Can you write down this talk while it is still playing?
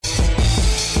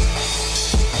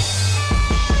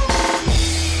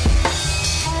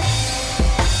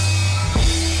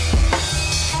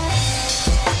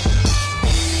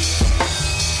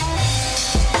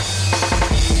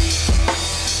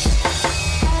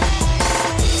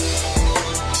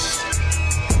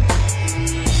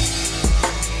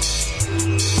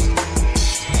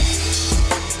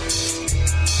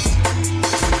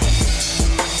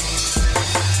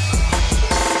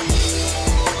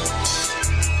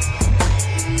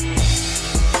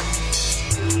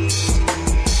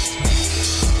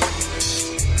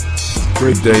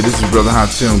Great day. This is Brother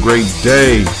Hatim. Great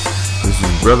day. This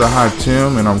is Brother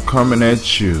Hatim, and I'm coming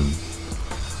at you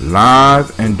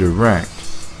live and direct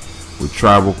with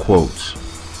tribal quotes.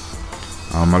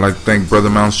 I'd like to thank Brother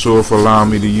Mansour for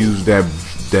allowing me to use that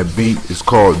beat. It's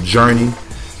called Journey.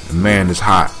 And man, it's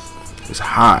hot. It's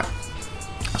hot.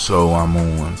 So I'm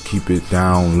going to keep it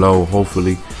down low.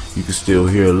 Hopefully you can still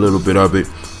hear a little bit of it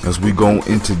as we go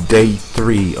into day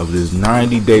 3 of this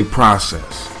 90-day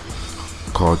process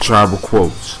called Tribal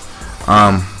Quotes.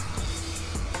 I'm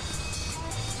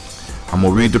going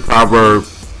to read the proverb.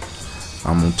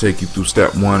 I'm going to take you through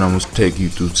step 1. I'm going to take you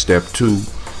through step 2.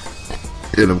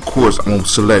 And of course, I'm going to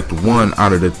select one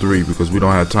out of the 3 because we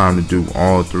don't have time to do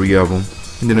all 3 of them.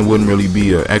 And then it wouldn't really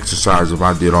be an exercise if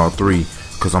I did all 3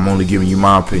 because I'm only giving you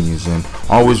my opinions. And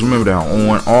always remember that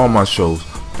on all my shows,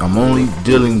 I'm only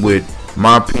dealing with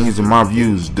my opinions and my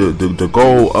views. The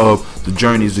goal of the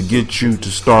journey is to get you to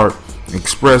start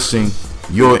expressing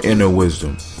your inner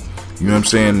wisdom. You know what I'm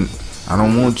saying? I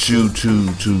don't want you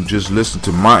to just listen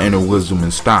to my inner wisdom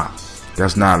and stop.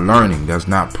 That's not learning. That's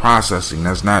not processing.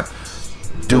 That's not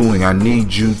doing. I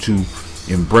need you to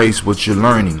embrace what you're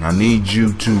learning. I need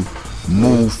you to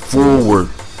move forward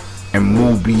and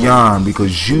move beyond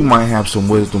because you might have some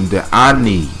wisdom that I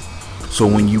need. So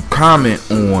when you comment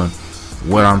on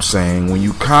what I'm saying, when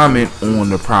you comment on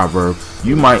the proverb,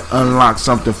 you might unlock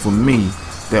something for me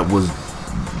that was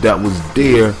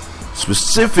there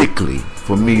specifically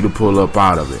for me to pull up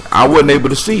out of it. I wasn't able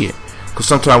to see it because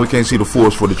sometimes we can't see the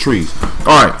forest for the trees.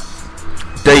 Alright,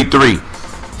 day 3.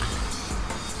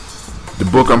 The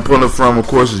book I'm pulling from, of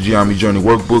course, is Gye-Nyame Journey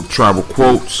Workbook, Tribal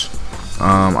Quotes.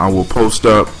 I will post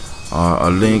up a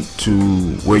link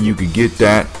to where you could get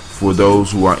that for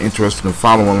those who are interested in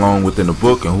following along within the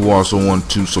book and who also want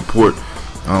to support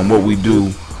what we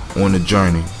do on the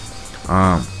journey.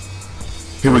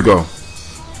 Here we go.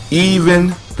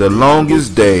 Even the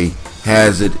longest day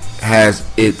has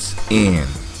its end.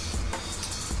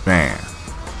 Man.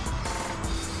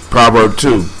 Proverb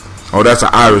 2. Oh, that's an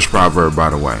Irish proverb, by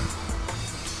the way.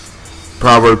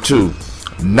 Proverb 2.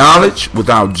 Knowledge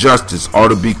without justice ought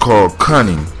to be called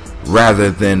cunning rather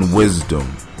than wisdom.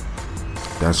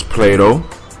 That's Plato.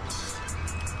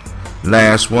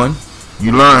 Last one.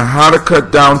 You learn how to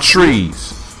cut down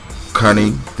trees,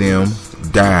 cutting them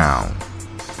down.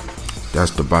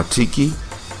 That's the Batiki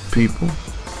people.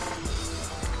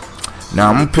 Now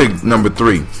I'm gonna pick number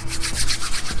 3.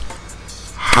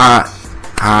 Hot.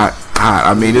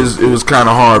 I mean, it was kind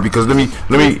of hard because let me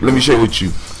share with you.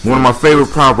 One of my favorite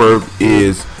proverbs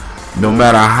is, no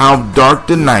matter how dark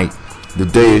the night, the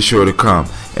day is sure to come.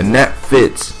 And that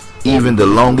fits. Even the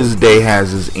longest day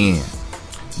has its end.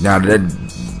 Now that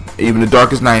even the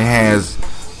darkest night has,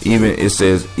 it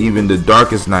says even the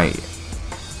darkest night.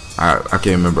 I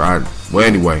can't remember. Well,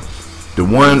 anyway, the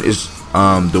one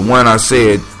I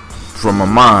said from my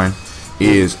mind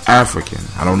is African.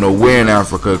 I don't know where in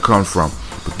Africa it comes from,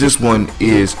 but this one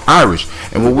is Irish.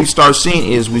 And what we start seeing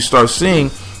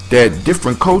that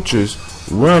different cultures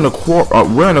run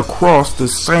across the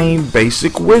same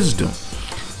basic wisdom.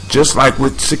 Just like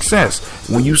with success,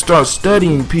 when you start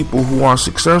studying people who are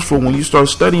successful, when you start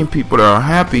studying people that are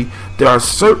happy, there are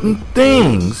certain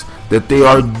things that they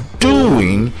are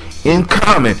doing in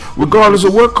common, regardless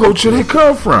of what culture they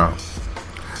come from.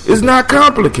 It's not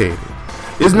complicated.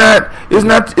 It's not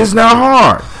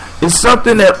hard. It's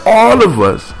something that all of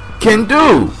us can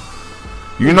do.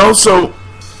 You know, so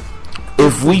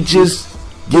if we just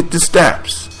get the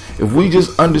steps, if we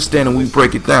just understand and we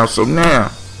break it down. So now,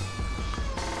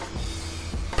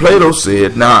 Plato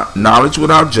said, now knowledge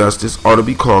without justice ought to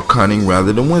be called cunning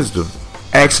rather than wisdom.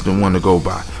 Excellent one to go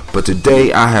by. But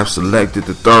today I have selected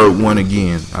the 3rd one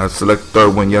again. I selected the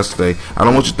 3rd one yesterday. I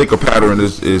don't want you to think a pattern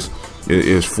is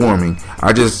forming.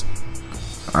 I just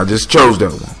chose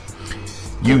that one.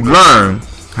 You learn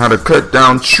how to cut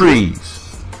down trees,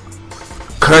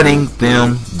 cutting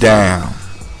them down.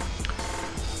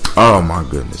 Oh my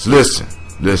goodness. Listen.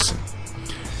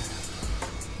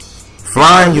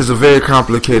 Flying is a very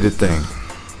complicated thing.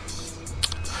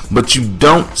 But you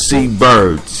don't see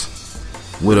birds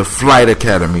with a flight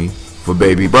academy for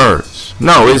baby birds.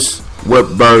 No, it's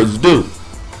what birds do.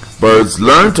 Birds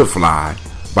learn to fly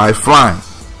by flying.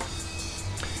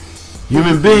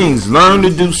 Human beings learn to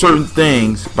do certain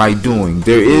things by doing.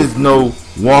 There is no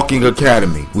walking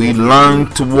academy. We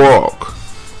learn to walk.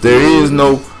 There is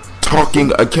no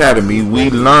talking academy.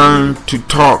 We learn to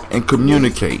talk and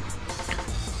communicate.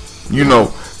 You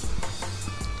know,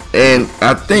 and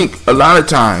I think a lot of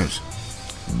times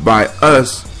by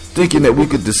us thinking that we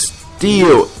could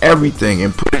distill everything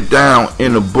and put it down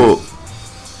in a book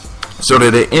so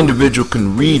that an individual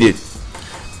can read it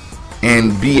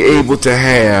and be able to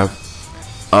have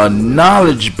a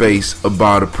knowledge base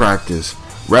about a practice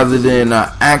rather than an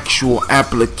actual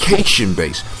application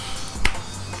base.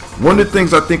 One of the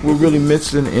things I think we're really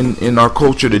missing in our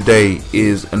culture today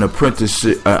is an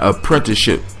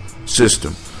apprenticeship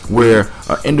system where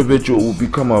an individual will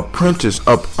become an apprentice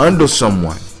up under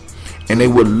someone and they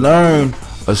would learn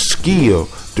a skill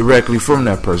directly from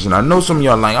that person. I know some of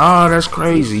y'all like, oh, that's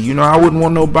crazy. You know, I wouldn't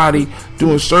want nobody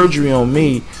doing surgery on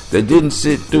me that didn't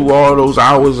sit through all those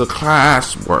hours of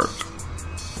class work.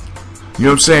 You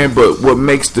know what I'm saying? But what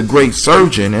makes the great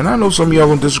surgeon, and I know some of y'all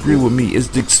gonna disagree with me, is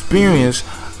the experience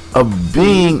of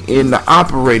being in the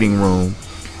operating room,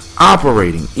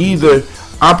 either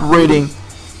operating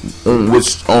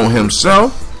on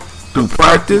himself through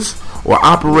practice or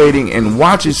operating and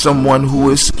watching someone who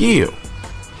is skilled.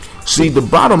 See, the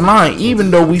bottom line,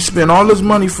 even though we spend all this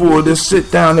money for this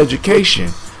sit-down education,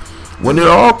 when it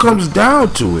all comes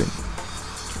down to it,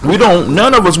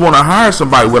 none of us want to hire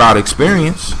somebody without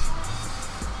experience.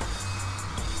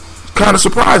 Kind of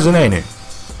surprising, ain't it?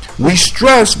 We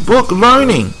stress book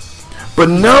learning, but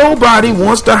nobody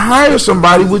wants to hire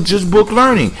somebody with just book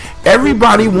learning.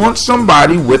 Everybody wants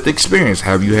somebody with experience.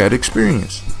 Have you had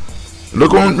experience?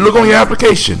 Look on your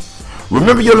application.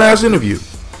 Remember your last interview.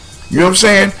 You know what I'm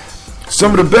saying?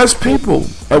 Some of the best people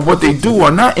at what they do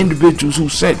are not individuals who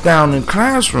sat down in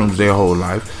classrooms their whole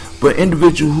life, but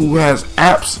individual who has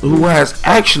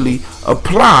actually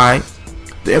applied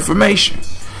the information.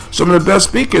 Some of the best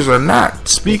speakers are not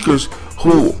speakers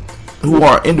who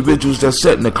are individuals that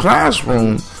sat in the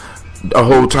classroom the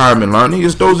whole time and learning.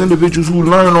 It's those individuals who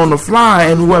learn on the fly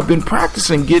and who have been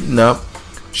practicing getting up,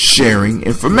 sharing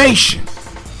information.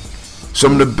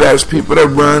 Some of the best people that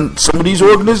run some of these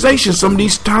organizations, some of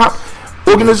these top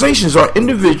organizations, are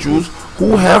individuals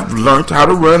who have learned how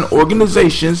to run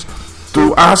organizations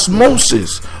through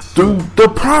osmosis, through the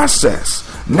process,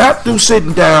 not through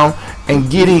sitting down and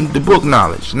getting the book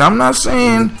knowledge. Now, I'm not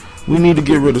saying we need to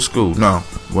get rid of school. No,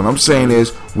 what I'm saying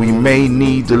is we may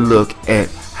need to look at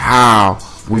how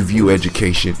we view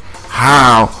education,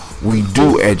 how we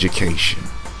do education.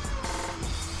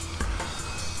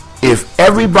 If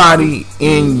everybody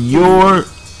in your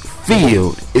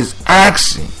field is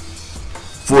asking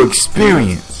for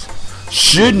experience,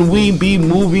 shouldn't we be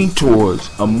moving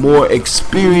towards a more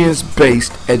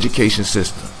experience-based education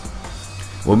system?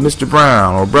 Well, Mr.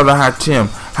 Brown or Brother Hatim,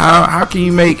 how can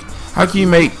you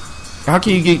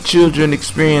get children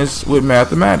experience with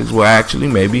mathematics? Well, actually,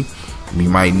 maybe we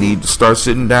might need to start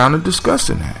sitting down and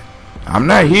discussing that. I'm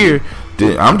not here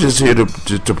I'm just here to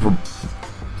provoke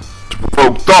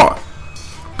thought.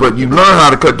 But you learn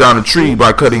how to cut down a tree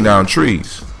by cutting down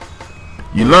trees.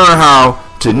 You learn how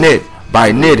to knit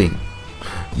by knitting.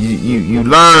 You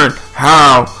learn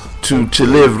how to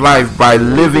live life by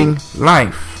living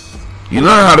life. You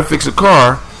learn how to fix a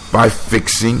car by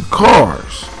fixing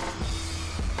cars.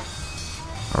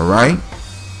 Alright?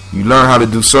 You learn how to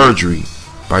do surgery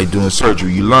by doing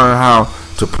surgery. You learn how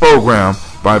to program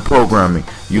by programming.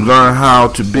 You learn how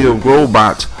to build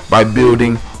robots by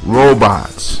building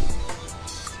robots.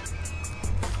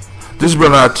 This is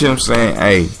Brother Tim saying,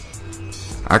 hey,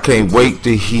 I can't wait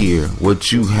to hear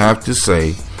what you have to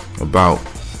say about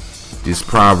this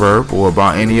proverb or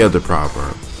about any other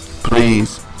proverb.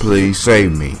 Please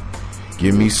save me.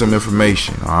 Give me some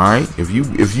information, all right? If you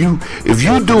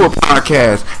do a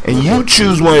podcast and you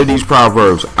choose one of these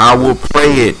proverbs, I will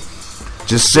play it.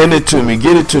 Just send it to me,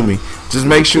 get it to me. Just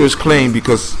make sure it's clean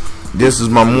because this is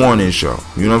my morning show.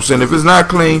 You know what I'm saying? If it's not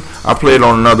clean, I'll play it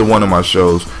on another one of my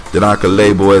shows that I could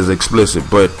label as explicit.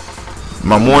 But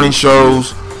my morning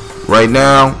shows right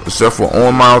now, except for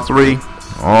On Mile 3,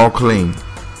 all clean.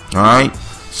 All right?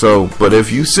 So, but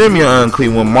if you send me an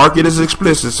unclean one, mark it as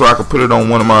explicit so I can put it on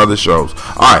one of my other shows.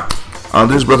 Alright,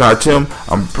 this is Brother Hatim.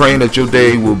 I'm praying that your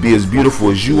day will be as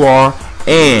beautiful as you are,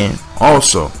 and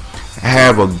also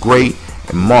have a great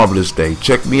and marvelous day.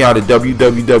 Check me out at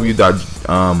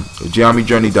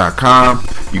www.geometryjourney.com.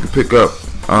 You can pick up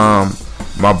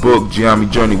my book,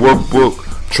 Geometry Journey Workbook,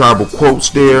 Tribal Quotes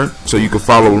there, so you can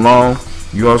follow along.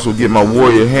 You also get my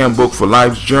Warrior Handbook for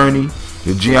Life's Journey.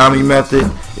 The Geometry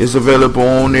Method is available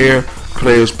on there.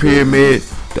 Players Pyramid,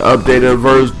 the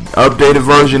updated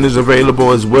version is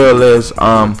available, as well as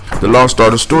the Lost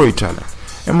Art of Storytelling.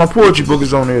 And my poetry book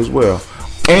is on there as well.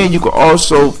 And you can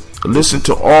also listen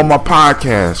to all my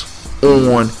podcasts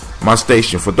on my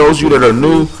station. For those of you that are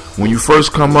new, when you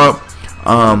first come up,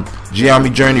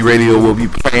 Geometry Journey Radio will be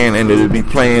playing, and it'll be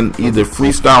playing either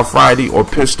Freestyle Friday or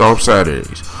Pissed Off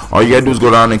Saturdays. All you gotta do is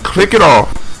go down and click it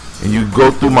off, and you go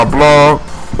through my blog,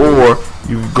 or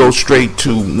you go straight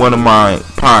to one of my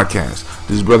podcasts.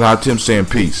 This is Brother Hatim saying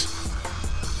peace.